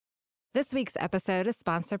This week's episode is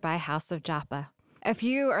sponsored by House of Joppa. If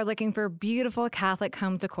you are looking for beautiful Catholic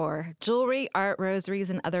home decor, jewelry, art, rosaries,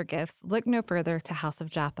 and other gifts, look no further to House of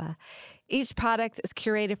Joppa. Each product is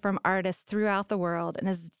curated from artists throughout the world and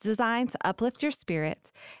is designed to uplift your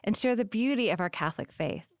spirit and share the beauty of our Catholic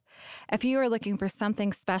faith. If you are looking for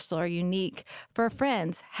something special or unique for a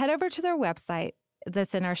friend, head over to their website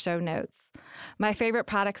that's in our show notes. My favorite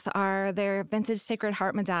products are their vintage Sacred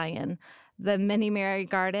Heart medallion, the Mini Mary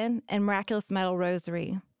Garden, and Miraculous Metal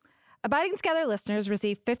Rosary. Abiding Together listeners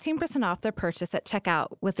receive 15% off their purchase at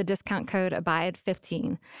checkout with the discount code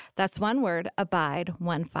ABIDE15. That's one word,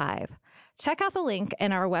 ABIDE15. Check out the link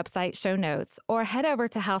in our website show notes or head over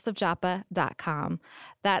to houseofjoppa.com.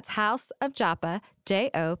 That's houseofjoppa,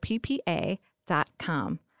 JOPPA.com.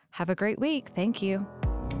 Have a great week. Thank you.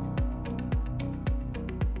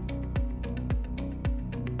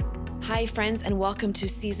 Hi, friends, and welcome to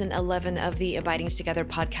Season 11 of the Abiding Together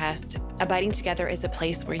podcast. Abiding Together is a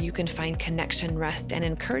place where you can find connection, rest, and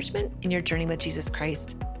encouragement in your journey with Jesus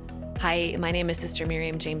Christ. Hi, my name is Sister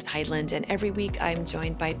Miriam James Heidland, and every week I'm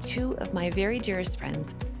joined by two of my very dearest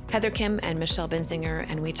friends, Heather Kim and Michelle Benzinger,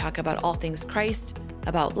 and we talk about all things Christ,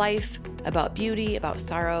 about life, about beauty, about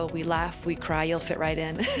sorrow. We laugh, we cry, you'll fit right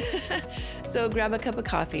in. So grab a cup of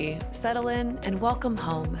coffee, settle in, and welcome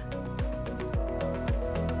home.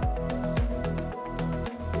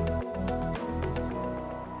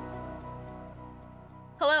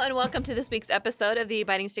 Hello, and welcome to this week's episode of the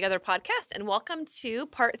Abiding Together podcast, and welcome to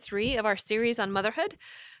part 3 of our series on motherhood.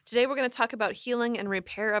 Today, we're going to talk about healing and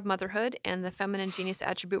repair of motherhood, and the feminine genius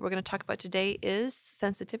attribute we're going to talk about today is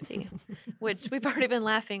sensitivity, which we've already been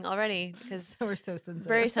laughing already because We're so sensitive.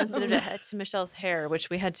 Very sensitive to Michelle's hair, which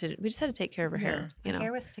we just had to take care of her hair. You know,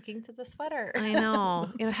 Hair was sticking to the sweater. I know.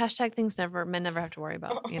 Hashtag things men never have to worry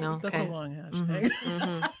about. That's a long hashtag.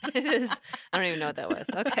 It is. I don't even know what that was.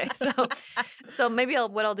 Okay, so maybe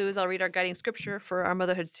what I'll do is I'll read our guiding scripture for our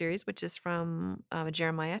motherhood series, which is from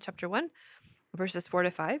Jeremiah chapter 1, verses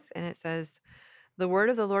 4-5, and it says, "The word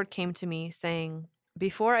of the Lord came to me, saying,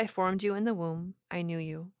 Before I formed you in the womb, I knew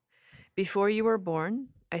you. Before you were born,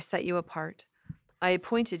 I set you apart. I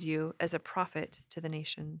appointed you as a prophet to the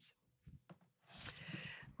nations."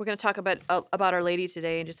 We're going to talk about Our Lady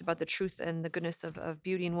today and just about the truth and the goodness of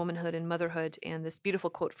beauty and womanhood and motherhood, and this beautiful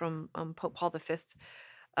quote from Pope Paul V,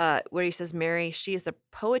 where he says, "Mary, she is the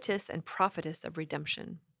poetess and prophetess of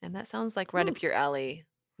redemption." And that sounds like right up your alley,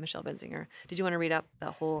 Michelle Benzinger. Did you want to read up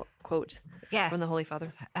that whole quote from the Holy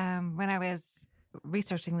Father? When I was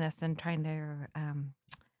researching this and trying to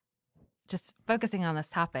just focusing on this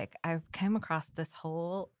topic, I came across this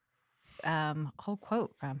whole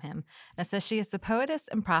quote from him. It says, "She is the poetess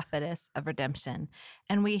and prophetess of redemption,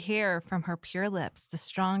 and we hear from her pure lips the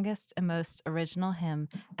strongest and most original hymn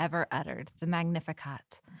ever uttered, the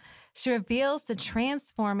Magnificat. She reveals the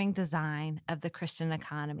transforming design of the Christian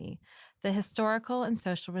economy, the historical and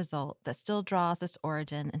social result that still draws its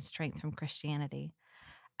origin and strength from Christianity.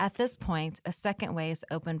 At this point, a second way is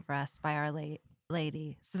opened for us by Our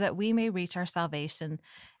Lady, so that we may reach our salvation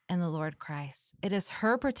in the Lord Christ. It is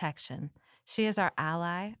her protection. She is our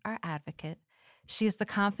ally, our advocate. She is the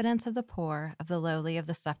confidence of the poor, of the lowly, of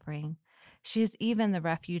the suffering. She is even the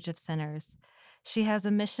refuge of sinners. She has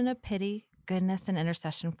a mission of pity, goodness, and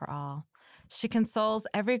intercession for all. She consoles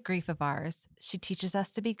every grief of ours. She teaches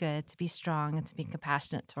us to be good, to be strong, and to be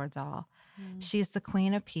compassionate towards all. She is the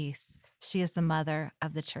Queen of Peace. She is the Mother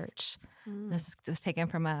of the Church." This was taken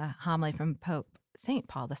from a homily from Pope St.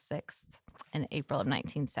 Paul VI in April of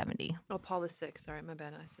 1970. Oh, Paul VI. Sorry, my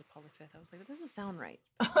bad. I said Paul V. I was like, that doesn't sound right.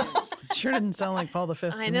 It sure didn't sound like Paul V.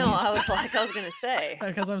 I know. I was going to say.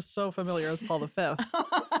 Because I'm so familiar with Paul V.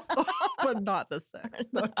 But not the sixth.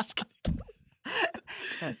 No, I'm just kidding.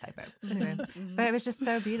 That was typo. Anyway, but it was just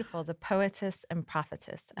so beautiful, the poetess and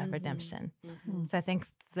prophetess of redemption. So I think,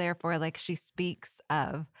 therefore, she speaks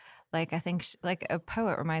of, I think, a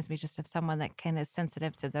poet reminds me just of someone that is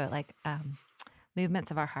sensitive to the,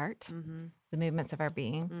 movements of our heart, the movements of our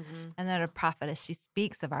being. And then a prophetess, she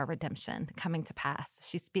speaks of our redemption coming to pass.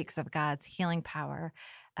 She speaks of God's healing power,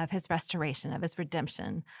 of his restoration, of his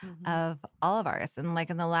redemption, of all of ours. And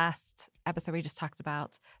in the last episode, we just talked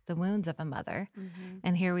about the wounds of a mother.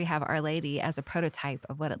 And here we have Our Lady as a prototype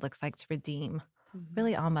of what it looks like to redeem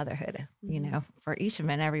really all motherhood, for each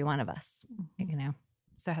and every one of us,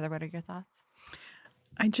 So Heather, what are your thoughts?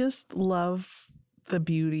 I just love the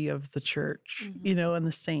beauty of the church, and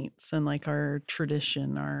the saints and our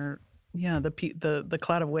tradition, the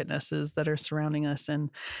cloud of witnesses that are surrounding us and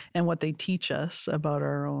what they teach us about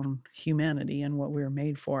our own humanity and what we're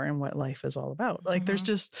made for and what life is all about. There's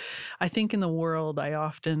just, I think in the world, I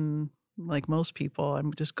often like most people,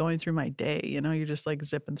 I'm just going through my day. You're just like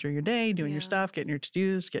zipping through your day, doing your stuff, getting your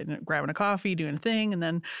to-dos, grabbing a coffee, doing a thing.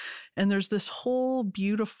 And there's this whole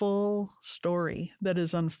beautiful story that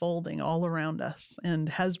is unfolding all around us and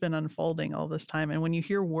has been unfolding all this time. And when you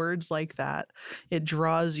hear words like that, it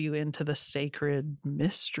draws you into the sacred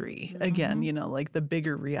mystery again, like the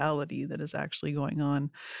bigger reality that is actually going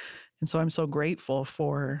on. And so I'm so grateful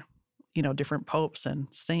for different popes and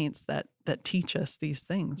saints that teach us these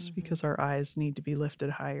things, because our eyes need to be lifted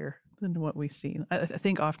higher than what we see. I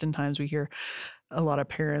think oftentimes we hear a lot of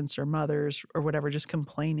parents or mothers or whatever just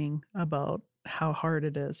complaining about how hard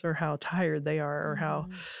it is, or how tired they are, or how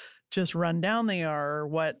just run down they are, or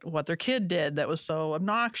what their kid did that was so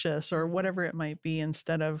obnoxious, or whatever it might be,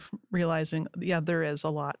 instead of realizing, there is a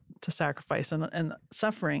lot to sacrifice and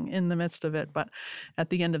suffering in the midst of it. But at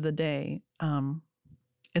the end of the day,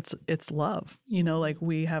 it's love, like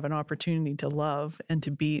we have an opportunity to love and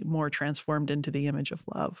to be more transformed into the image of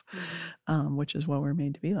love, which is what we're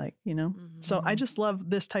made to be like, So I just love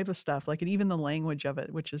this type of stuff, like, and even the language of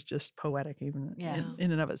it, which is just poetic even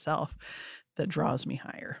in and of itself, that draws me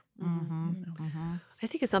higher. I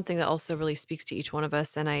think it's something that also really speaks to each one of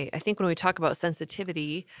us. And I think when we talk about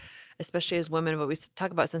sensitivity, especially as women, but we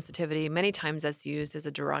talk about sensitivity, many times that's used as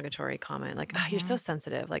a derogatory comment, like, you're so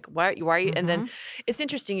sensitive. Like, why are you? And then it's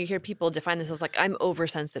interesting, you hear people define this as like, I'm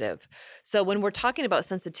oversensitive. So when we're talking about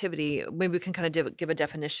sensitivity, maybe we can kind of give a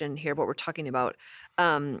definition here of what we're talking about.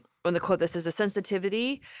 On the quote, this is a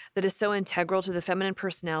sensitivity that is so integral to the feminine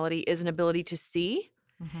personality is an ability to see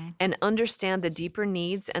and understand the deeper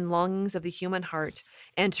needs and longings of the human heart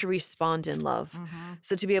and to respond in love.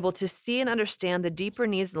 So to be able to see and understand the deeper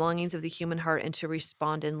needs and longings of the human heart and to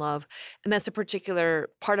respond in love. And that's a particular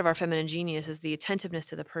part of our feminine genius, is the attentiveness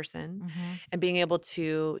to the person and being able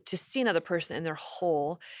to see another person in their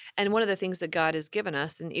whole. And one of the things that God has given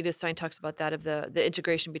us, and Edith Stein talks about that, of the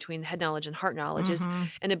integration between head knowledge and heart knowledge, is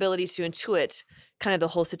an ability to intuit kind of the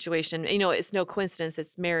whole situation. It's no coincidence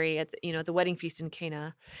it's Mary at the wedding feast in Cana,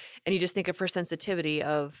 and you just think of her sensitivity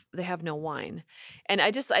of they have no wine, and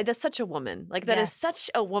that's such a woman. Like, that is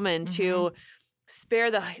such a woman to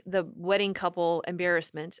spare the wedding couple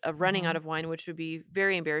embarrassment of running out of wine, which would be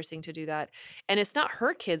very embarrassing to do that. And it's not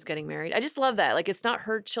her kids getting married. I just love that. Like, it's not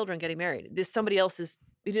her children getting married. There's somebody else's.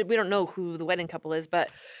 We don't know who the wedding couple is, but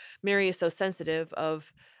Mary is so sensitive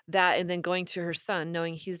of that, and then going to her son,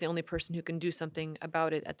 knowing he's the only person who can do something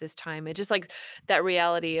about it at this time. It's just like that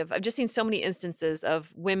reality of, I've just seen so many instances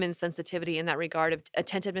of women's sensitivity in that regard, of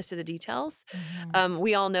attentiveness to the details.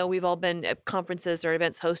 We all know, we've all been at conferences or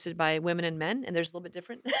events hosted by women and men, and there's a little bit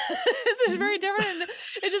different. It's just very different. And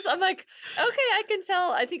it's just, I'm like, okay, I can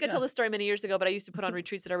tell. I think I told this story many years ago, but I used to put on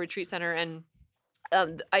retreats at our retreat center, and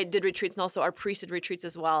I did retreats, and also our priest did retreats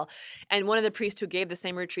as well. And one of the priests who gave the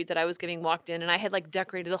same retreat that I was giving walked in, and I had like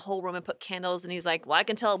decorated the whole room and put candles. And he's like, well, I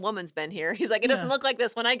can tell a woman's been here. He's like, it doesn't look like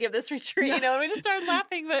this when I give this retreat, And we just started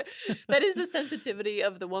laughing. But that is the sensitivity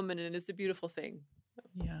of the woman, and it's a beautiful thing.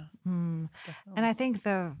 Yeah. And I think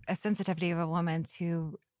a sensitivity of a woman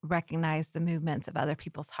to recognize the movements of other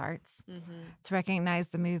people's hearts, to recognize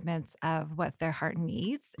the movements of what their heart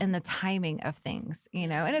needs and the timing of things,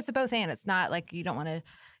 and it's a both and. It's not like you don't want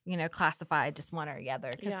to, classify just one or the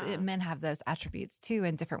other, because men have those attributes too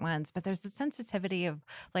in different ones, but there's the sensitivity of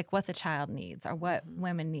like what the child needs or what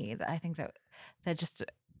women need. I think that just,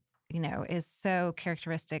 is so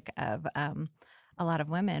characteristic of a lot of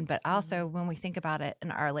women, but also when we think about it in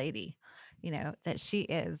Our Lady, that she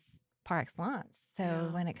is par excellence. So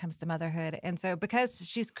when it comes to motherhood, and so because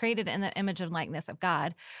she's created in the image and likeness of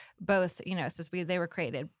God, both, it says they were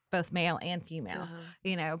created both male and female,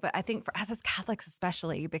 but I think for us as Catholics,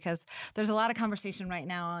 especially, because there's a lot of conversation right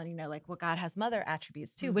now on, like, well, God has mother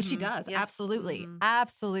attributes too, which he does. Yes. Absolutely.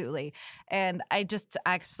 Absolutely. And I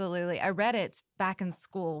read it back in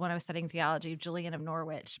school when I was studying theology, Julian of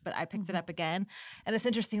Norwich, but I picked it up again. And it's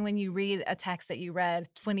interesting when you read a text that you read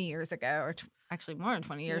 20 years ago, or actually more than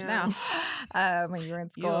 20 years now, when you were in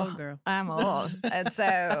school. You old girl. I'm old. And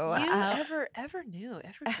so you ever new,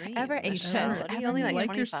 evergreen. Ever ancient. You only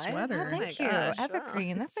like your 25? sweater. Oh, thank you. Gosh,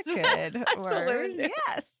 Evergreen. That's a good word.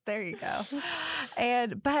 Yes, there you go.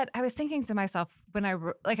 But I was thinking to myself when I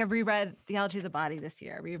reread Theology of the Body this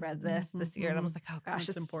year. I reread this year, and I was like, oh gosh, That's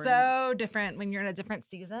it's important. so different when you're in a different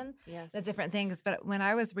season. Yes. The different things. But when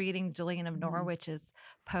I was reading Julian of Norwich's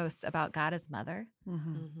post about God as mother,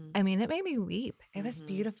 I mean, it made me weep. It was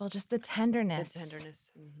beautiful. Just the tenderness.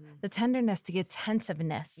 The tenderness, the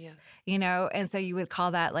attentiveness. Yes. And so you would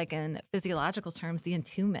call that, like in physiological terms, the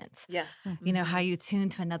attunement. attunement. Yes. You know, how you tune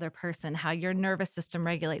to another person, how your nervous system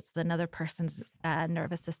regulates with another person's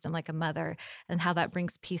nervous system, like a mother, and how that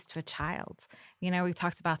brings peace to a child. You know, we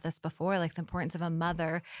talked about this before, like the importance of a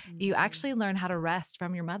mother. You actually learn how to rest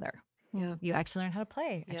from your mother. Yeah. You actually learn how to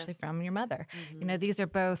play actually Yes. from your mother. You know, these are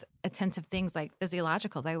both attentive things, like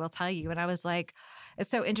physiological, I will tell you. And I was like, it's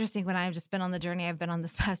so interesting when I've just been on the journey I've been on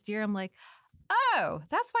this past year. I'm like, oh,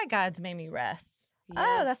 that's why God's made me rest.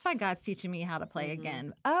 Oh, that's why God's teaching me how to play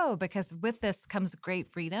again. Oh, because with this comes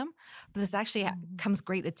great freedom, but this actually comes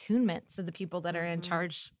great attunement to the people that are in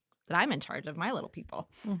charge, that I'm in charge of, my little people.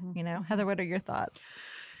 You know, Heather, what are your thoughts?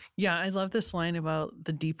 Yeah, I love this line about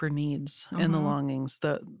the deeper needs and the longings,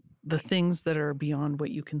 the things that are beyond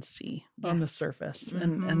what you can see on the surface.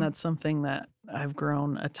 And that's something that I've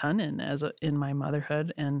grown a ton in my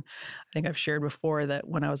motherhood. And I think I've shared before that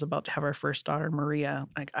when I was about to have our first daughter, Maria,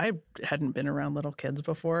 like I hadn't been around little kids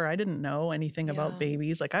before. I didn't know anything about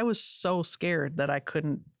babies. Like I was so scared that I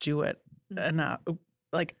couldn't do it enough.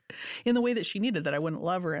 Like in the way that she needed, that I wouldn't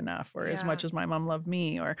love her enough or as much as my mom loved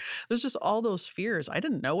me, or there's just all those fears. I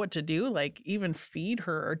didn't know what to do, like even feed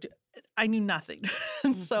her or I knew nothing.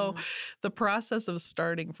 And so the process of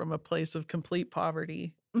starting from a place of complete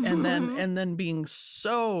poverty and then being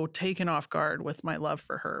so taken off guard with my love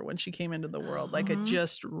for her when she came into the world, like it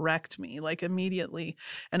just wrecked me like immediately.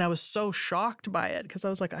 And I was so shocked by it because I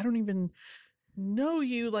was like, I don't even know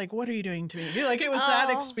you, like what are you doing to me? Like it was that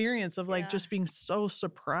experience of like just being so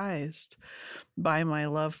surprised by my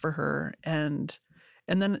love for her, and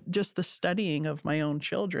then just the studying of my own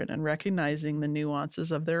children and recognizing the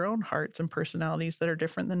nuances of their own hearts and personalities that are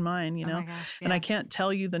different than mine, you know. Oh my gosh, And I yes. can't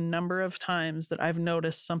tell you the number of times that I've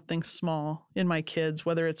noticed something small in my kids,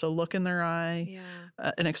 whether it's a look in their eye,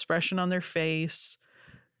 an expression on their face,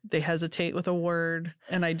 they hesitate with a word,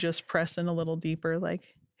 and I just press in a little deeper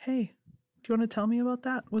like, hey, do you want to tell me about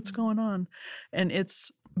that? What's going on? And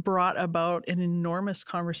it's brought about an enormous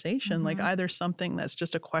conversation, like either something that's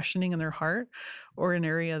just a questioning in their heart or an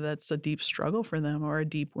area that's a deep struggle for them or a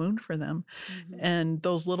deep wound for them. And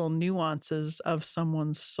those little nuances of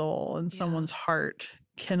someone's soul and someone's heart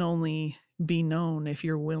can only be known if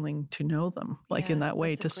you're willing to know them, like in that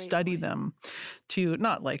way, to study them, to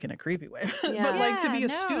not like in a creepy way, but like to be a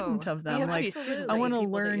student of them. Like I want to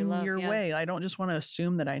learn your way. I don't just want to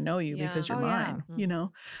assume that I know you because you're mine, you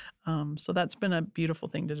know? So that's been a beautiful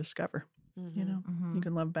thing to discover. You know, you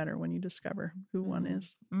can love better when you discover who one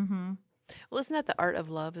is. Well, isn't that the art of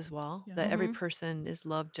love as well? That every person is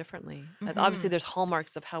loved differently. Obviously, there's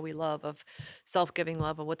hallmarks of how we love, of self-giving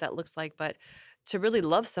love, of what that looks like. But to really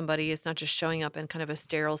love somebody is not just showing up in kind of a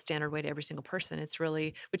sterile, standard way to every single person. It's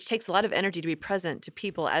really, which takes a lot of energy to be present to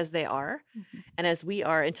people as they are and as we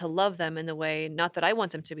are, and to love them in the way, not that I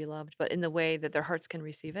want them to be loved, but in the way that their hearts can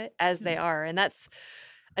receive it as they are. And that's,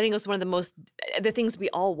 I think it's one of the things we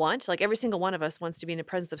all want. Like every single one of us wants to be in the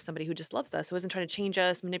presence of somebody who just loves us, who isn't trying to change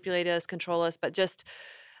us, manipulate us, control us, but just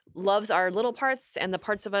loves our little parts and the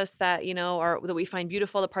parts of us that, you know, are that we find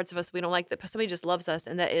beautiful, the parts of us we don't like, that somebody just loves us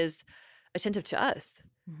and that is attentive to us.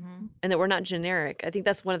 And that we're not generic. I think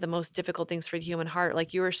that's one of the most difficult things for the human heart.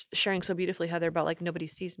 Like you were sharing so beautifully, Heather, about like nobody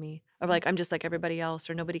sees me, or like I'm just like everybody else,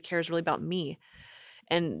 or nobody cares really about me.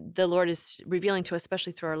 And the Lord is revealing to us,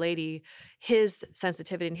 especially through Our Lady, His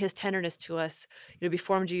sensitivity and His tenderness to us. You know,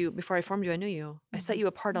 before I formed you, I knew you. I set you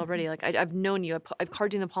apart already. Like I've known you. I've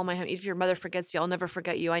carved you in the palm of my hand. If your mother forgets you, I'll never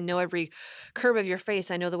forget you. I know every curve of your face.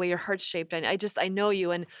 I know the way your heart's shaped. And I know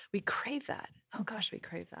you. And we crave that. Oh gosh, we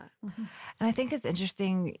crave that. And I think it's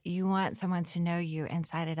interesting. You want someone to know you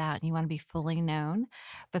inside and out, and you want to be fully known.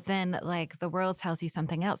 But then, like, the world tells you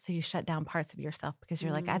something else, so you shut down parts of yourself because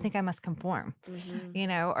you're like, I think I must conform, you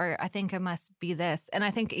know, or I think I must be this. And I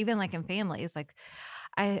think even like in families, like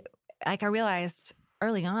I realized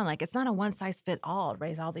early on, like it's not a one size fit all to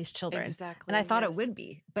raise all these children. Exactly. And I thought it would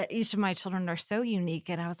be, but each of my children are so unique.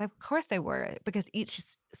 And I was like, of course they were, because each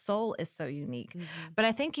soul is so unique. But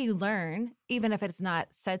I think you learn, even if it's not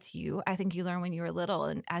said to you, I think you learn when you were little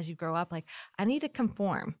and as you grow up, like I need to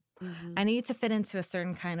conform. I need to fit into a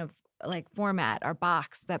certain kind of like format or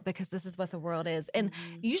box, that because this is what the world is. And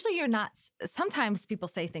usually you're not, sometimes people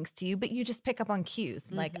say things to you, but you just pick up on cues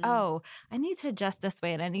like, oh, I need to adjust this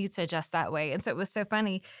way and I need to adjust that way. And so it was so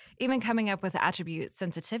funny, even coming up with attribute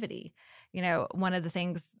sensitivity. You know, one of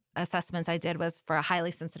the assessments I did was for a highly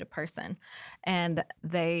sensitive person. And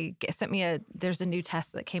they sent me there's a new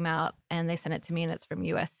test that came out and they sent it to me, and it's from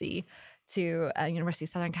USC to University of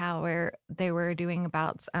Southern Cal, where they were doing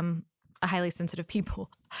about a highly sensitive people.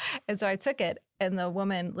 And so I took it, and the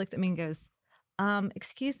woman looked at me and goes,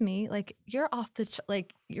 excuse me, like you're off the,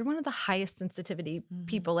 like you're one of the highest sensitivity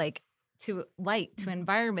people, like to light, to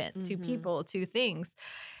environment, to people, to things.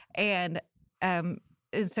 And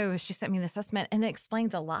so she sent me the assessment, and it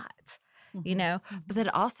explains a lot, you know, but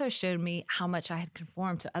it also showed me how much I had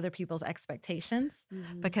conformed to other people's expectations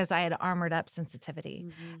because I had armored up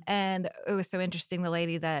sensitivity. And it was so interesting. The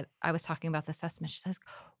lady that I was talking about the assessment, she says,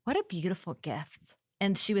 "What a beautiful gift."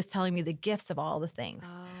 And she was telling me the gifts of all the things.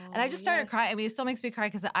 And I just started crying. I mean, it still makes me cry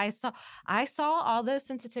because I saw all those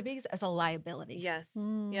sensitivities as a liability. Yes.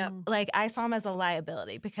 Yep. Like I saw them as a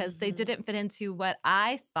liability because they didn't fit into what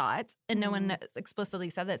I thought. And no one explicitly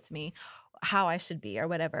said that to me, how I should be or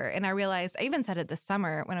whatever. And I realized, I even said it this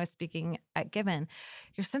summer when I was speaking at Given,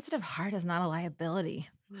 your sensitive heart is not a liability.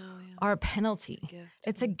 Or a penalty.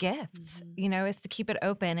 It's a gift. You know, it's to keep it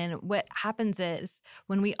open. And what happens is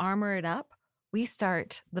when we armor it up,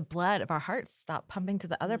 the blood of our hearts stop pumping to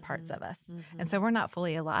the other parts of us. And so we're not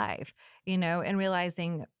fully alive, you know, and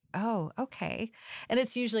realizing, oh, okay. And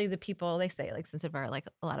it's usually the people, they say like sensitive are like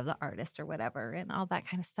a lot of the artists or whatever and all that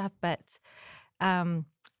kind of stuff. But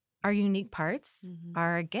our unique parts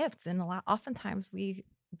are gifts. And oftentimes we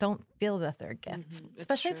don't feel that they're gifts,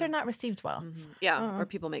 especially if they're not received well. Yeah. Or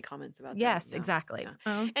people make comments about that. Yes, exactly.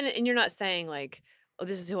 Yeah. And you're not saying like, oh,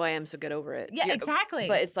 this is who I am, so get over it. Yeah, exactly.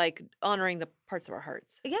 But it's like honoring the parts of our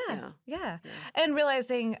hearts. Yeah. And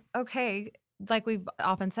realizing, okay, like we've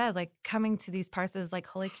often said, like coming to these parts is like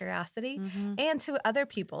holy curiosity and to other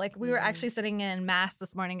people. Like we were actually sitting in Mass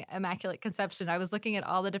this morning, Immaculate Conception. I was looking at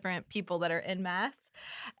all the different people that are in Mass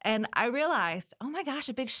and I realized, oh my gosh,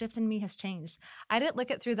 a big shift in me has changed. I didn't look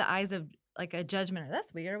at through the eyes of like a judgment or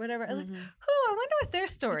that's weird or whatever. I was like, I wonder what their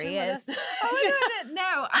story is. I'm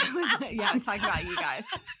talking about you guys.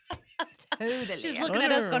 Totally. She's looking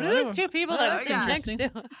at us going, who's two people that I'm sitting next to?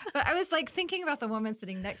 But I was like thinking about the woman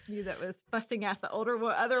sitting next to me that was fussing at the other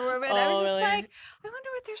woman. I was just like, I wonder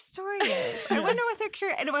what their story is. I wonder what they're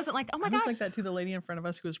curious. And it wasn't like, oh my gosh. It was like that too. The lady in front of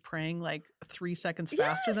us who was praying like 3 seconds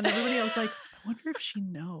faster than everybody. I was like, I wonder if she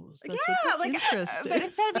knows. That's interesting. But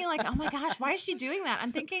instead of being like, oh my gosh, why is she doing that?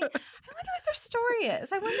 I'm thinking, I wonder what their story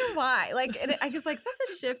is. I wonder why. Like, and I was like,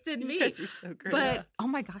 that's a shift in me. You guys were so great. But oh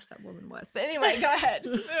my gosh, that woman was. But anyway, go ahead.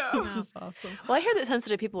 It's just awesome. Well, I hear that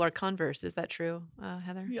sensitive people wear Converse. Is that true,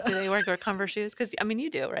 Heather? Yeah. Do they wear Converse shoes? Because I mean, you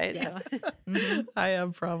do, right? Yes. So. I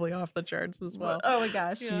am probably off the charts as well. Oh my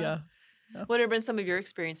gosh. Yeah. What have been some of your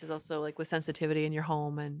experiences also, like with sensitivity in your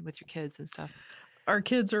home and with your kids and stuff? Our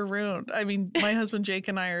kids are ruined. I mean, my husband Jake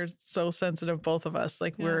and I are so sensitive, both of us.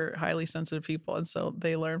 Like we're highly sensitive people, and so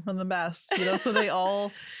they learn from the best. You know, so they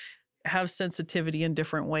all have sensitivity in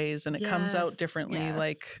different ways, and it comes out differently. Yes.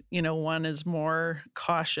 Like, you know, one is more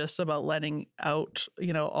cautious about letting out,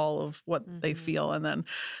 you know, all of what they feel, and then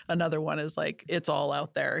another one is like it's all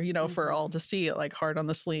out there, you know, for all to see, like hard on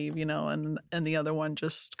the sleeve, you know, and the other one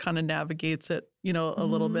just kind of navigates it, you know, a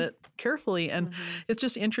little bit carefully. And it's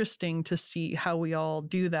just interesting to see how we all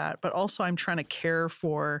do that. But also I'm trying to care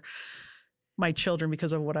for my children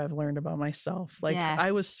because of what I've learned about myself. Like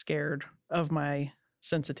I was scared of my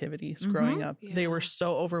sensitivities growing up. They were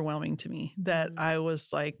so overwhelming to me that I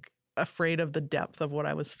was like afraid of the depth of what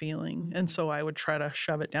I was feeling. And so I would try to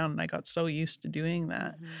shove it down. And I got so used to doing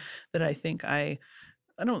that that I think I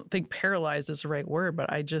don't think paralyzed is the right word,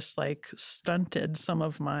 but I just like stunted some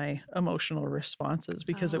of my emotional responses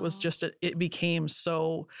because it was just, it became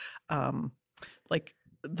so like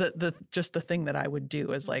just the thing that I would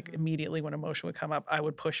do is like immediately when emotion would come up, I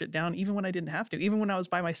would push it down, even when I didn't have to. Even when I was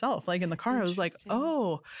by myself, like in the car, I was like,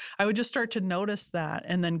 oh, I would just start to notice that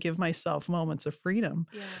and then give myself moments of freedom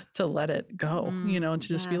to let it go, you know, and to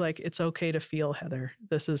just be like, it's okay to feel, Heather,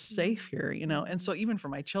 this is safe here, you know? And so even for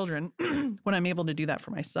my children, when I'm able to do that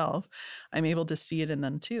for myself, I'm able to see it in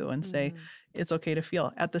them too and say, it's okay to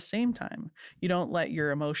feel. At the same time, you don't let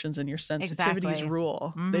your emotions and your sensitivities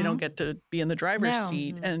rule. They don't get to be in the driver's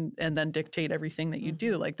seat and then dictate everything that you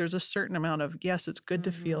do. Like there's a certain amount of, yes, it's good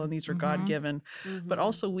to feel and these are God-given, but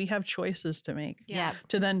also we have choices to make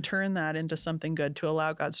to then turn that into something good, to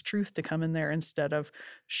allow God's truth to come in there instead of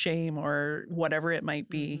shame or whatever it might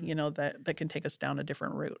be, you know, that can take us down a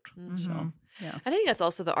different route. So, yeah. I think that's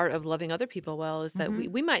also the art of loving other people well, is that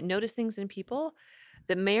we might notice things in people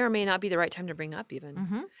that may or may not be the right time to bring up even.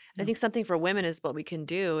 And I think something for women is what we can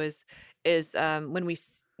do is when we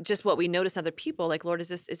just what we notice in other people, like, Lord, is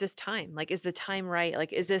this time? Like, is the time right?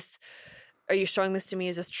 Like, are you showing this to me?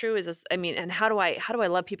 Is this true? Is this, I mean, and how do I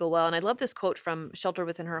love people well? And I love this quote from Shelter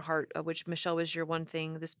Within Her Heart, which Michelle was your one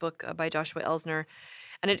thing, this book by Joshua Elsner.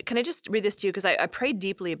 And can I just read this to you? Because I prayed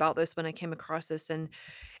deeply about this when I came across this. And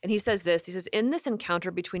he says this, he says, in this encounter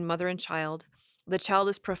between mother and child, the child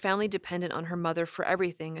is profoundly dependent on her mother for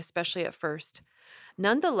everything, especially at first.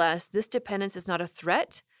 Nonetheless, this dependence is not a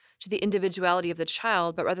threat to the individuality of the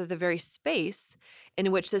child, but rather the very space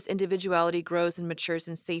in which this individuality grows and matures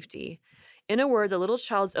in safety. In a word, the little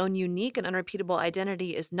child's own unique and unrepeatable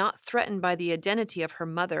identity is not threatened by the identity of her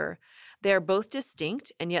mother. They are both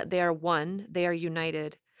distinct, and yet they are one. They are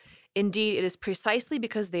united. Indeed, it is precisely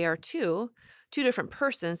because they are two different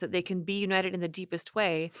persons, that they can be united in the deepest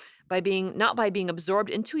way, not by being absorbed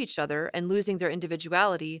into each other and losing their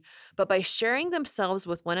individuality, but by sharing themselves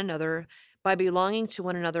with one another, by belonging to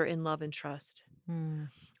one another in love and trust.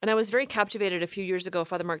 And I was very captivated a few years ago.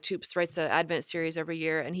 Father Mark Toops writes an Advent series every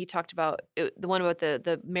year, and he talked about the one about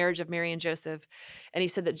the marriage of Mary and Joseph. And he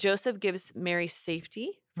said that Joseph gives Mary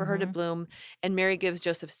safety for her to bloom, and Mary gives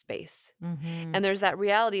Joseph space. And there's that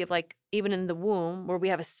reality of, like, even in the womb, where we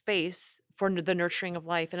have a space for the nurturing of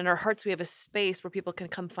life, and in our hearts we have a space where people can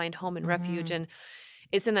come find home and refuge. And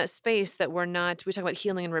it's in that space that we talk about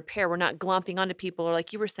healing and repair. We're not glomping onto people, or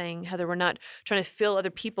like you were saying, Heather, we're not trying to fill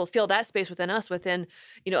that space within us, within,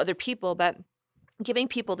 other people, but giving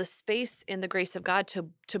people the space in the grace of God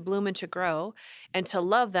to bloom and to grow and to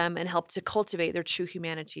love them and help to cultivate their true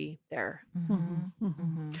humanity there.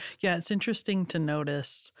 Yeah, it's interesting to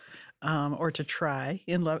notice or to try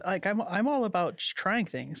in love. Like I'm all about just trying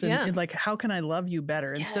things and like, how can I love you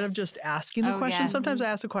better instead of just asking the question? Yes. Sometimes I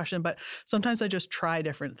ask a question, but sometimes I just try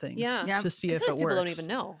different things to see if it works. People don't even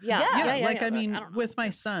know. I mean, with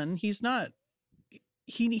my son, he's not.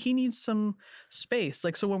 He needs some space.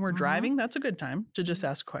 Like, so when we're driving, that's a good time to just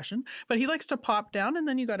ask a question. But he likes to pop down, and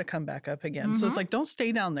then you got to come back up again. So it's like, don't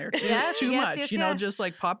stay down there too much. Just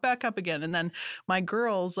like pop back up again. And then my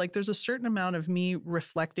girls, like, there's a certain amount of me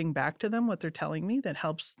reflecting back to them what they're telling me that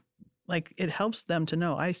helps. Like, it helps them to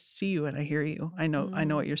know, I see you and I hear you. I know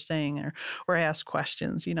what you're saying, or I ask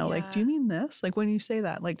questions. Like, do you mean this? Like, when you say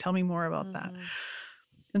that, like, tell me more about that.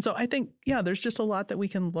 And so I think, there's just a lot that we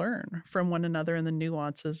can learn from one another in the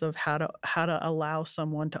nuances of how to allow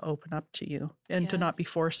someone to open up to you and to not be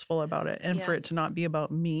forceful about it, and for it to not be about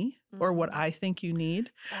me or what I think you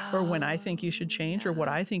need or when I think you should change or what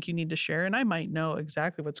I think you need to share. And I might know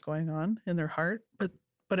exactly what's going on in their heart,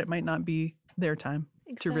 but it might not be their time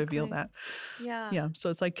to reveal that. Yeah. So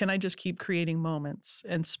it's like, can I just keep creating moments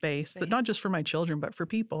and space that not just for my children, but for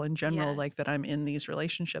people in general, like that I'm in these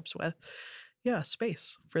relationships with.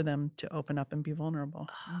 Space for them to open up and be vulnerable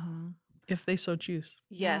if they so choose.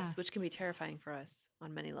 Yes, which can be terrifying for us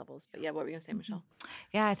on many levels. But what were you going to say, Michelle?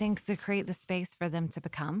 Yeah, I think to create the space for them to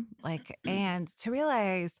become, like, and to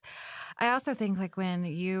realize, I also think, like, when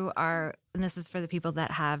you are, and this is for the people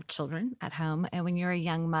that have children at home, and when you're a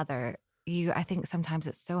young mother, I think sometimes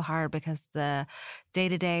it's so hard because the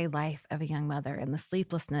day-to-day life of a young mother and the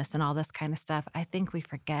sleeplessness and all this kind of stuff, I think we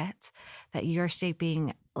forget that you're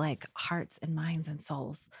shaping, like, hearts and minds and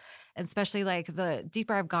souls. And especially, like, the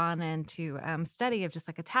deeper I've gone into study of just,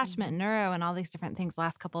 like, attachment and neuro and all these different things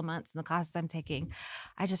last couple of months in the classes I'm taking,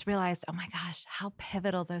 I just realized, oh my gosh, how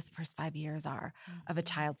pivotal those first 5 years are of a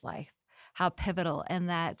child's life. How pivotal. And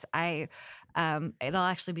that it'll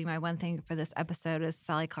actually be my one thing for this episode is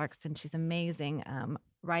Sally Clarkson. She's amazing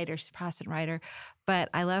writer. She's a Protestant writer. But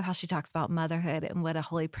I love how she talks about motherhood and what a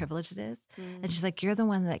holy privilege it is. And she's like, you're the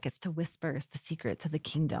one that gets to whisper the secrets of the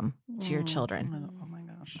kingdom to your children. Oh my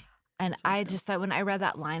gosh. And so I just thought, when I read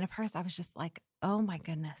that line of hers, I was just like, oh my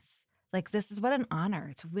goodness. Like, this is what an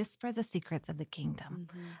honor to whisper the secrets of the kingdom.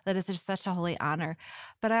 That is just such a holy honor.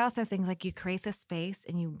 But I also think, like, you create this space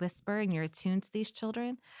and you whisper and you're attuned to these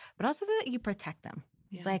children, but also that you protect them.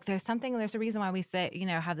 Like, there's a reason why we say,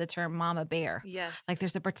 have the term mama bear. Yes. Like,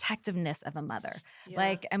 there's a protectiveness of a mother.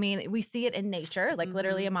 Like, I mean, we see it in nature, like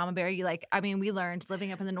literally a mama bear. We learned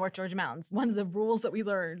living up in the North Georgia mountains, one of the rules that we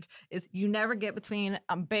learned is you never get between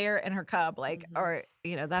a bear and her cub, or,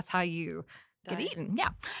 that's how you get eaten. Yeah.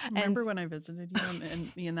 Remember when I visited you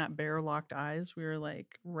and me and that bear locked eyes? We were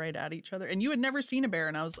like right at each other, and you had never seen a bear,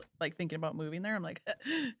 and I was like thinking about moving there. I'm like,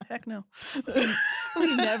 heck no.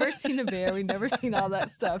 We've never seen a bear. We've never seen all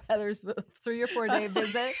that stuff. Heather's 3 or 4 day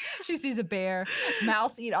visit. She sees a bear,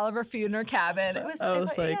 mouse eat all of her food in her cabin.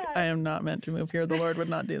 I am not meant to move here. The Lord would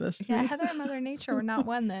not do this to me. Heather and Mother Nature were not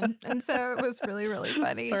one then. And so it was really, really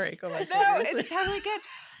funny. Sorry, go back. No, it's totally good.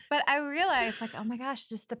 But I realized, like, oh my gosh,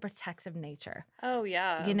 just the protective nature. Oh,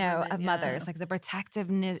 yeah. Of mothers, like the protective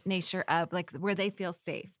nature of, like, where they feel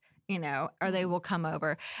safe, or they will come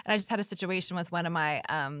over. And I just had a situation with one of my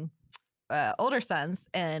older sons,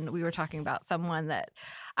 and we were talking about someone that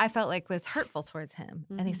I felt like was hurtful towards him.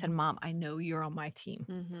 And he said, Mom, I know you're on my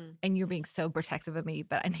team and you're being so protective of me,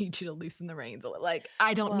 but I need you to loosen the reins. Like,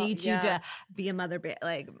 I don't need you to be a mother bear,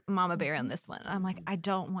 like mama bear on this one. And I'm like, I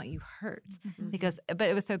don't want you hurt but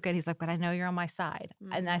it was so good. He's like, but I know you're on my side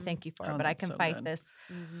and I thank you for it, but I can fight this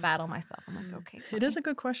battle myself. I'm like, okay. It is a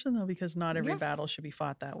good question though, because not every battle should be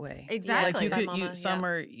fought that way. Exactly. Like some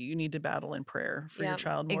are, you need to battle in prayer for your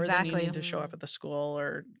child more than you need to show up at the school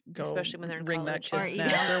or go especially when they're in ring college. that kid's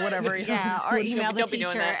nap or whatever. or email the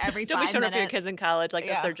teacher every 5 minutes. Don't be showing up for your kids in college. Like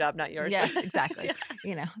that's their job, not yours. Yes, exactly.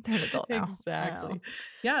 You know, they're an adult now. Exactly.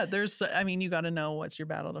 Yeah, you got to know what's your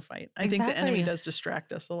battle to fight. I think the enemy does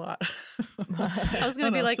distract us a lot. I was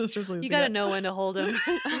going to be like, you got to know when to hold him.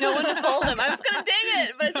 Know when to fold him. I was going to dang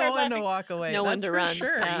it. But I know when to walk away. Know when to run.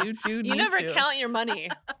 Sure. Yeah. You do You never count your money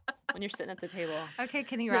when you're sitting at the table. Okay,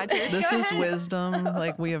 Kenny Rogers. This is wisdom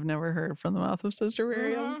like we have never heard from the mouth of Sister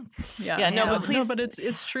Miriam. But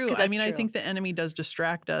it's true. I mean, I think the enemy does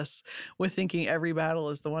distract us with thinking every battle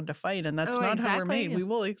is the one to fight, and that's not how we're made. We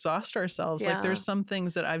will exhaust ourselves. Like there's some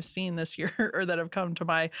things that I've seen this year or that have come to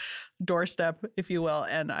my doorstep, if you will,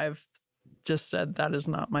 and I've just said that is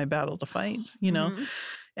not my battle to fight, you know?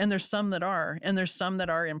 And there's some that are, and there's some that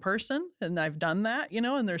are in person, and I've done that, you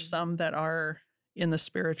know, and there's some that are in the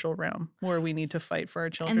spiritual realm where we need to fight for our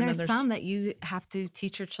children. And there's some that you have to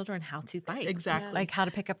teach your children how to fight. Exactly. Like how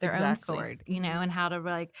to pick up their own sword, you know, and how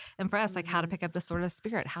to and for us, like how to pick up the sword of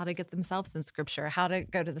spirit, how to get themselves in scripture, how to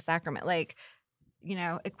go to the sacrament, like, you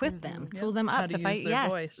know, equip them, tool them up to fight.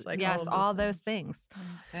 Voice, like all those things.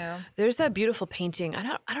 Yeah. There's a beautiful painting. I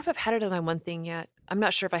don't know if I've had it on my one thing yet. I'm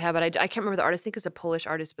not sure if I have it. I can't remember the artist. I think it's a Polish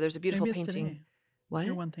artist, but there's a beautiful painting. Today. What?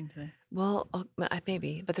 Your one thing today. Well,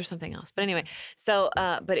 maybe, but there's something else. But anyway, so,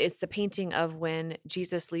 but it's the painting of when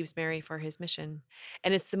Jesus leaves Mary for his mission.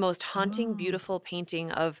 And it's the most haunting, beautiful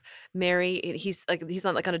painting of Mary. He's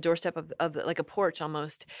on like on a doorstep of like a porch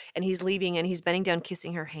almost. And he's leaving and he's bending down,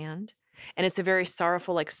 kissing her hand. And it's a very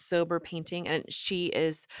sorrowful, like sober painting. And she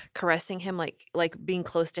is caressing him, like being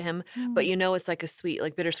close to him. But you know, it's like a sweet,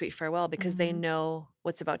 like bittersweet farewell because they know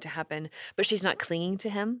what's about to happen. But she's not clinging to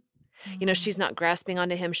him. You know, she's not grasping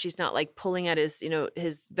onto him. She's not like pulling at his, you know,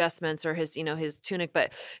 his vestments or his, you know, his tunic,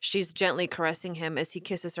 but she's gently caressing him as he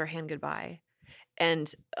kisses her hand goodbye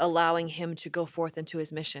and allowing him to go forth into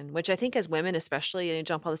his mission, which I think as women, especially, and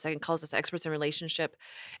John Paul II calls us experts in relationship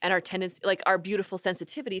and our tendency, like our beautiful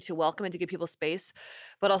sensitivity to welcome and to give people space,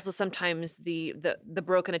 but also sometimes the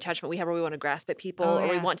broken attachment we have where we want to grasp at people or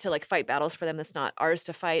we want to like fight battles for them that's not ours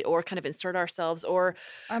to fight or kind of insert ourselves or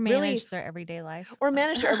manage their everyday life. Or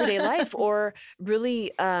manage their everyday life or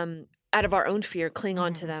really out of our own fear, cling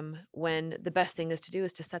on to them when the best thing is to do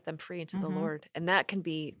is to set them free into the Lord. And that can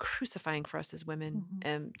be crucifying for us as women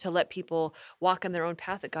to let people walk on their own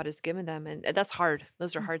path that God has given them. And that's hard.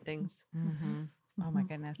 Those are hard things. Oh my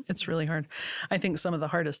goodness. It's really hard. I think some of the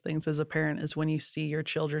hardest things as a parent is when you see your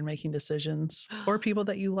children making decisions or people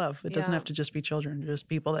that you love. It doesn't have to just be children, just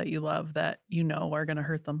people that you love that you know are going to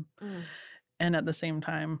hurt them. And at the same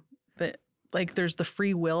time, that like there's the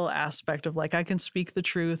free will aspect of like I can speak the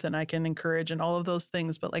truth and I can encourage and all of those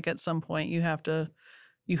things, but like at some point you have to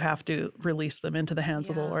release them into the hands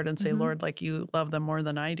of the Lord and say, Lord, like you love them more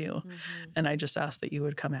than I do. And I just ask that you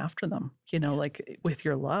would come after them, you know, like with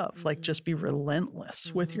your love, like just be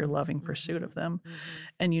relentless with your loving pursuit of them.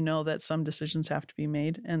 And you know that some decisions have to be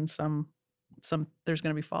made and some there's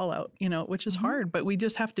going to be fallout, you know, which is hard, but we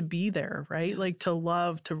just have to be there, right? Like to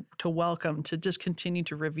love, to welcome, to just continue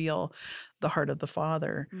to reveal the heart of the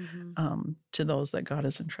Father to those that God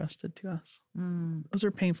has entrusted to us. Those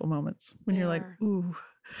are painful moments when you're like, ooh,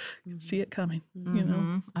 you can see it coming, you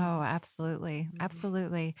know? Oh, absolutely.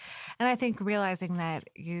 Absolutely. And I think realizing that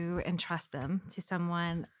you entrust them to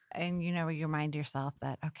someone and, you know, you remind yourself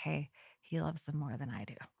that, okay, he loves them more than I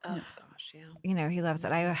do. Oh, gosh, yeah. You know, he loves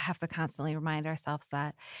it. I have to constantly remind ourselves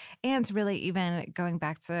that. And really even going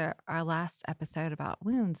back to our last episode about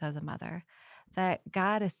wounds as a mother, that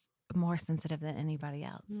God is more sensitive than anybody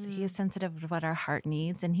else. He is sensitive to what our heart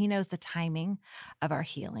needs, and he knows the timing of our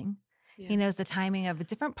healing. Yes. He knows the timing of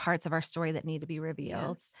different parts of our story that need to be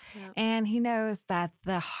revealed. Yes. Yep. And he knows that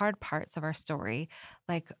the hard parts of our story,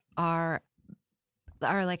 like are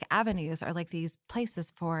like avenues, are like these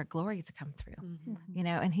places for glory to come through, you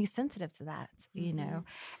know, and he's sensitive to that, you know.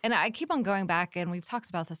 And I keep on going back, and we've talked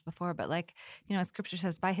about this before, but like, you know, scripture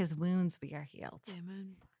says, by his wounds we are healed.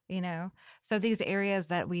 Amen. You know, so these areas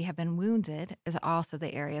that we have been wounded is also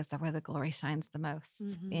the areas that where the glory shines the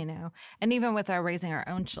most, you know. And even with our raising our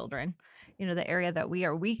own children, the area that we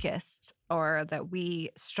are weakest or that we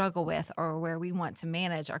struggle with or where we want to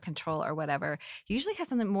manage or control or whatever, usually has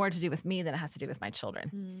something more to do with me than it has to do with my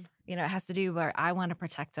children. It has to do where I want to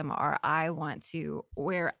protect them or I want to,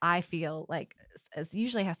 where I feel like it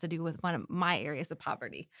usually has to do with one of my areas of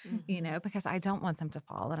poverty, because I don't want them to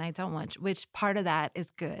fall and I don't want, which part of that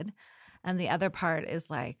is good. And the other part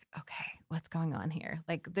is like, okay, what's going on here?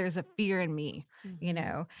 Like there's a fear in me,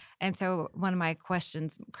 And so one of my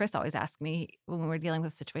questions, Chris always asks me when we're dealing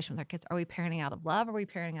with a situation with our kids, are we parenting out of love or are we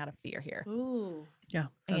parenting out of fear here? Ooh. Yeah,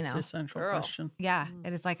 that's the central question. Yeah,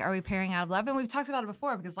 it is like, are we parenting out of love? And we've talked about it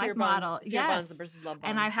before because fear life bonds, model, fear bonds versus love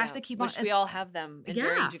bonds. And I have to keep on. Which we all have them in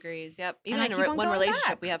varying degrees. Yep. Even in one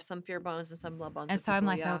relationship, we have some fear bonds and some love bonds. And so I'm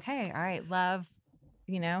like, okay, all right, love,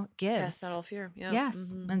 gives. Cast out all fear. Yeah.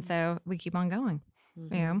 Yes. And so we keep on going.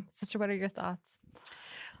 Sister, what are your thoughts?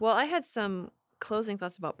 Well, I had some closing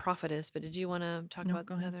thoughts about prophetess, but did you want to talk about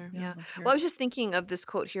another? Yeah. Well, I was just thinking of this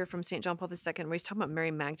quote here from St. John Paul II, where he's talking about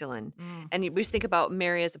Mary Magdalene. And we just think about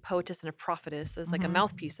Mary as a poetess and a prophetess, as like a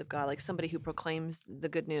mouthpiece of God, like somebody who proclaims the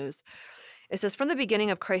good news. It says, from the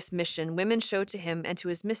beginning of Christ's mission, women showed to him and to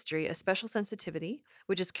his mystery a special sensitivity,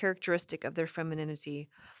 which is characteristic of their femininity.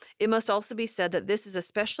 It must also be said that this is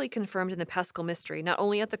especially confirmed in the Paschal mystery, not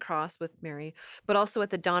only at the cross with Mary, but also at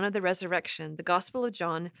the dawn of the resurrection. The Gospel of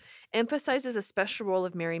John emphasizes a special role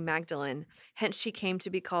of Mary Magdalene. Hence, she came to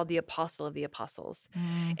be called the Apostle of the Apostles.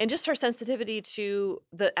 And just her sensitivity to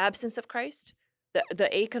the absence of Christ, the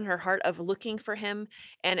ache in her heart of looking for him.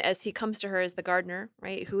 And as he comes to her as the gardener,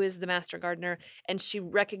 right, who is the master gardener, and she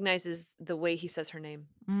recognizes the way he says her name.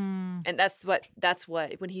 And that's what,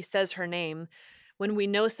 when he says her name, when we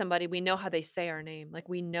know somebody, we know how they say our name. Like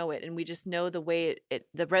we know it, and we just know the way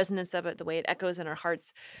the resonance of it, the way it echoes in our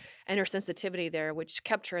hearts, and her sensitivity there, which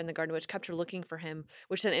kept her in the garden, which kept her looking for him,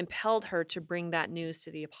 which then impelled her to bring that news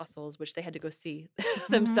to the apostles, which they had to go see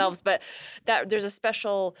themselves. But that there's a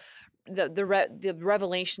special the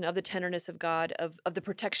revelation of the tenderness of God, of the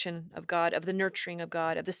protection of God, of the nurturing of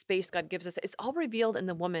God, of the space God gives us. It's all revealed in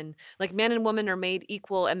the woman. Like man and woman are made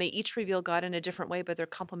equal, and they each reveal God in a different way, but they're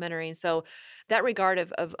complementary. And so that regard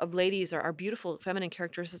of ladies are beautiful feminine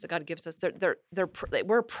characteristics that God gives us.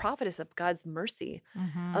 We're a prophetess of God's mercy,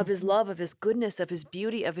 of his love, of his goodness, of his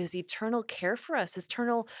beauty, of his eternal care for us, his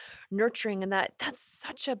eternal nurturing. And that's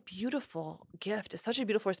such a beautiful gift. It's such a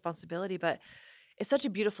beautiful responsibility, but it's such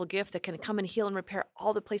a beautiful gift that can come and heal and repair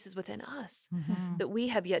all the places within us that we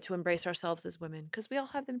have yet to embrace ourselves as women, because we all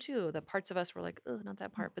have them too. The parts of us were like, oh, not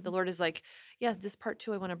that part. But the Lord is like, yeah, this part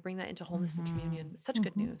too, I want to bring that into wholeness and communion. It's such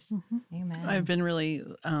good news. Amen. I've been really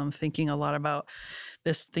thinking a lot about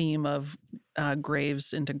this theme of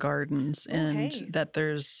graves into gardens, and that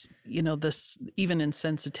there's, this, even in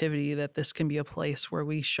sensitivity, that this can be a place where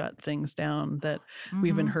we shut things down, that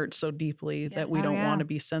we've been hurt so deeply that we don't want to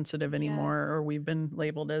be sensitive anymore, or we've been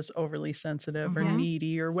labeled as overly sensitive or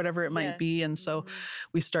needy or whatever it might be. And so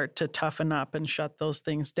we start to toughen up and shut those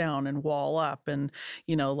things down and wall up. And,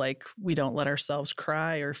 like we don't let ourselves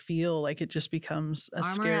cry or feel, like it just becomes a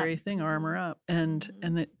scary thing, armor up. And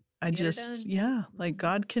like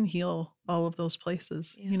God can heal all of those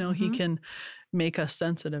places. He can make us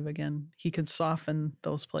sensitive again. He could soften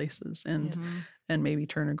those places and maybe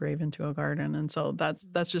turn a grave into a garden. And so that's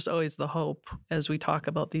just always the hope as we talk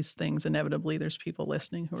about these things. Inevitably, there's people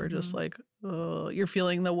listening who are just like, oh, you're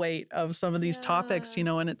feeling the weight of some of these topics,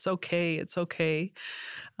 and it's okay. It's okay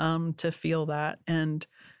to feel that. And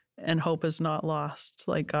hope is not lost.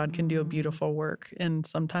 Like God can do a beautiful work. And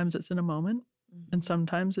sometimes it's in a moment. And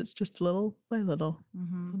sometimes it's just little by little,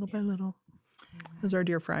 little by little, as our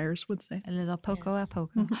dear friars would say. A little poco a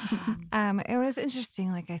poco. It was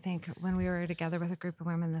interesting. Like, I think when we were together with a group of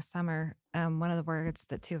women this summer, one of the words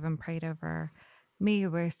that two of them prayed over me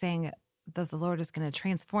were saying that the Lord is going to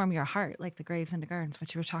transform your heart, like the graves into gardens,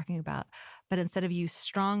 what you were talking about. But instead of you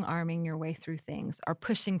strong arming your way through things or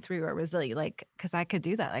pushing through or resilient, like, because I could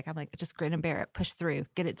do that. Like, I'm like, just grin and bear it, push through,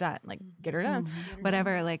 get it done, like, get her done,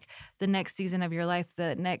 whatever. Like, the next season of your life,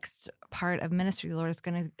 the next part of ministry, the Lord is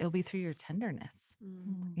it'll be through your tenderness,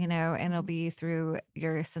 and it'll be through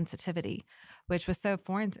your sensitivity, which was so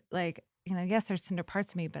foreign. Like, yes, there's tender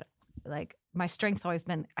parts of me, but like, my strength's always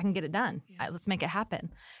been, I can get it done. Let's make it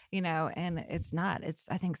happen, and it's not. It's,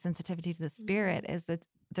 I think, sensitivity to the Spirit is that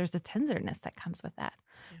there's a tenderness that comes with that,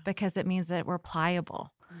 because it means that we're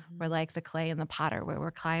pliable. We're like the clay and the potter, where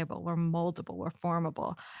we're pliable, we're moldable, we're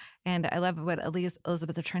formable. And I love what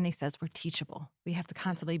Elizabeth of Trinity says, we're teachable. We have to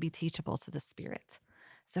constantly be teachable to the Spirit.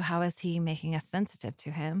 So how is he making us sensitive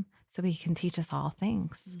to him so he can teach us all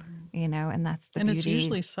things, you know? And that's the beauty. It's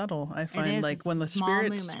usually subtle. I find is like when the small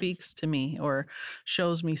Spirit movements. speaks to me or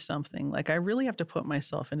shows me something, like I really have to put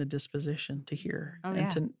myself in a disposition to hear Oh, and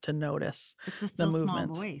yeah. to notice. It's the still small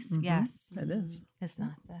movements. voice. Mhm. Yes. It is. It's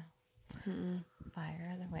not the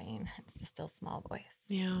fire or the rain. It's the still small voice.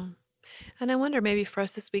 Yeah. And I wonder maybe for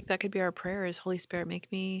us this week, that could be our prayer is Holy Spirit,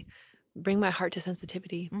 bring my heart to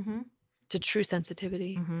sensitivity, Mm-hmm. to true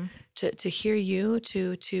sensitivity, Mm-hmm. to hear you,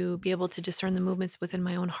 to be able to discern the movements within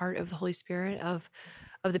my own heart of the Holy Spirit, of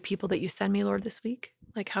the people that you send me, Lord, this week.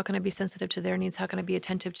 Like, how can I be sensitive to their needs? How can I be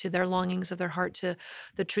attentive to their longings of their heart, to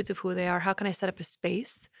the truth of who they are? How can I set up a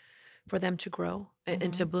space for them to grow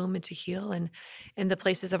and to bloom and to heal, and in the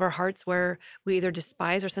places of our hearts where we either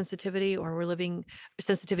despise our sensitivity or we're living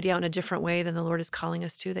sensitivity out in a different way than the Lord is calling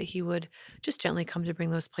us to, that he would just gently come to bring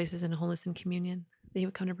those places into wholeness and communion, that he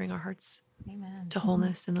would come to bring our hearts Amen. to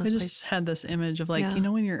wholeness in those I places. just had this image of like, Yeah. you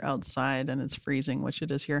know, when you're outside and it's freezing, which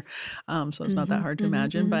it is here. So it's not that hard to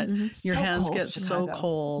imagine, but your So hands cold, get so Chicago.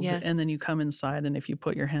 cold. Yes. And then you come inside and if you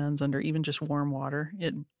put your hands under even just warm water,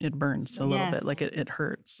 it burns a little Yes. bit. Like it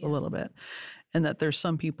hurts a little Yes. bit. And that there's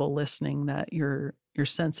some people listening that your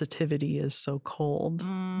sensitivity is so cold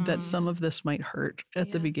that some of this might hurt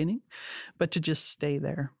at the Yes. beginning, but to just stay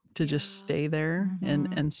there. To just stay there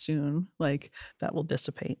and soon like that will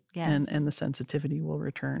dissipate Yes. and the sensitivity will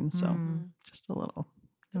return. So just a little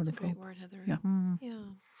That's a note of great hope. word, Heather. Yeah. Yeah,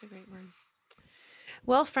 it's a great word.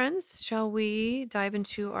 Well, friends, shall we dive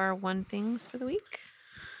into our one things for the week?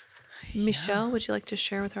 Michelle, would you like to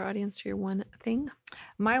share with our audience your one thing?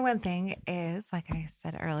 My one thing is, like I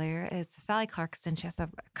said earlier, is Sally Clarkson. She has a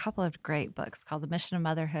couple of great books called The Mission of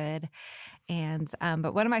Motherhood. And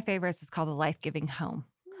but one of my favorites is called The Life-Giving Home.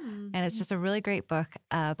 And it's just a really great book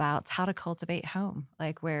about how to cultivate home,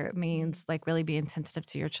 like where it means like really being sensitive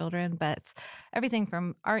to your children, but everything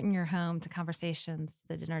from art in your home to conversations,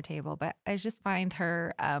 the dinner table. But I just find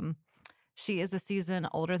her, she is a season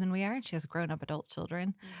older than we are, and she has grown-up adult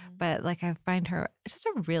children. But like I find her just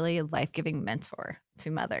a really life-giving mentor to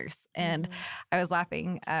mothers. And I was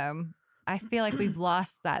laughing. I feel like we've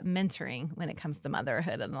lost that mentoring when it comes to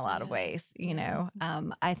motherhood in a lot of ways. You know,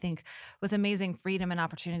 I think with amazing freedom and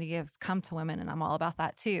opportunity has come to women, and I'm all about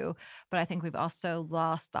that too. But I think we've also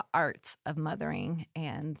lost the art of mothering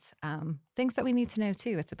and things that we need to know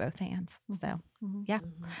too. It's a both hands. So yeah,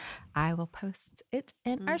 I will post it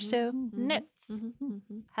in our show notes.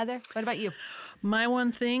 Heather, what about you? My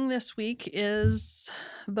one thing this week is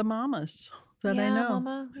the mamas that I Yeah, know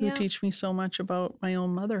Mama, who yeah. teach me so much about my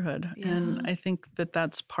own motherhood. And Yeah. I think that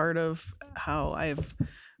that's part of how I've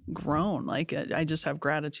grown. Like I just have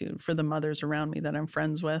gratitude for the mothers around me that I'm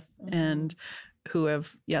friends with and who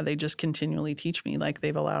have, they just continually teach me. Like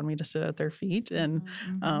they've allowed me to sit at their feet and,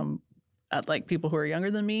 at like people who are younger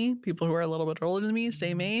than me, people who are a little bit older than me,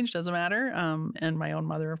 same age, doesn't matter. And my own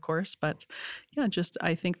mother, of course. But just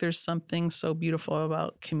I think there's something so beautiful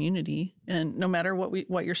about community. And no matter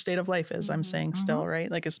what your state of life is, I'm saying still, right?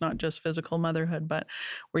 Like it's not just physical motherhood, but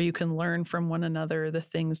where you can learn from one another the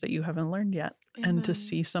things that you haven't learned yet. And to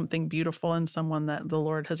see something beautiful in someone that the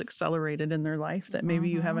Lord has accelerated in their life that maybe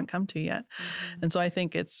you haven't come to yet. And so I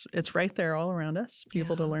think it's right there all around us,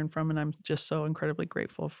 people to learn from. And I'm just so incredibly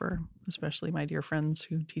grateful for especially my dear friends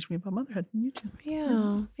who teach me about motherhood. And you too.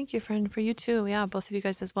 Yeah. Thank you, friend. For you too. Yeah, both of you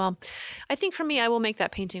guys as well. I think for me, I will make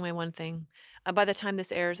that painting my one thing. By the time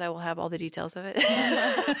this airs, I will have all the details of it.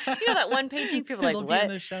 You know that one painting? People are It'll like, be in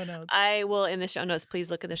what? the show notes. I will in the show notes.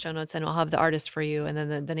 Please look at the show notes and I'll have the artist for you and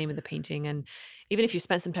then the name of the painting. And even if you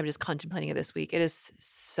spent some time just contemplating it this week, it is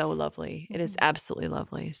so lovely. It is absolutely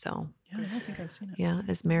lovely. So I don't think I've seen it. yeah,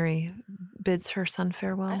 as Mary bids her son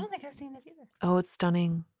farewell. I don't think I've seen it either. Oh, it's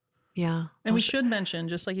stunning. Yeah. And we should mention,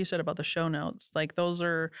 just like you said about the show notes, like those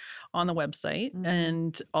are on the website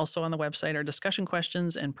and also on the website are discussion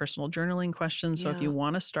questions and personal journaling questions. So if you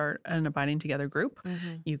want to start an Abiding Together group,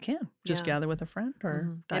 you can just gather with a friend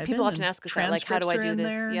or dive people in, often and ask us that, like, how do I transcripts are do in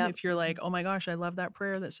this? there. Yep. If you're like, oh my gosh, I love that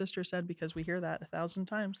prayer that sister said, because we hear that 1,000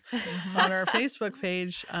 times on our Facebook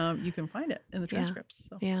page, you can find it in the transcripts.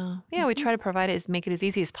 So. Yeah, we try to provide it, make it as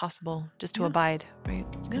easy as possible just to abide, right?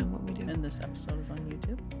 That's kind of what we do. And this episode is on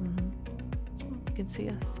YouTube. You can see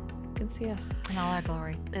us. You can see us. In all our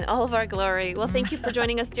glory. In all of our glory. Well, thank you for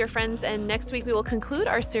joining us, dear friends. And next week we will conclude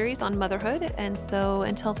our series on motherhood. And so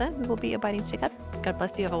until then, we will be abiding together. God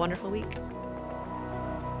bless you. Have a wonderful week.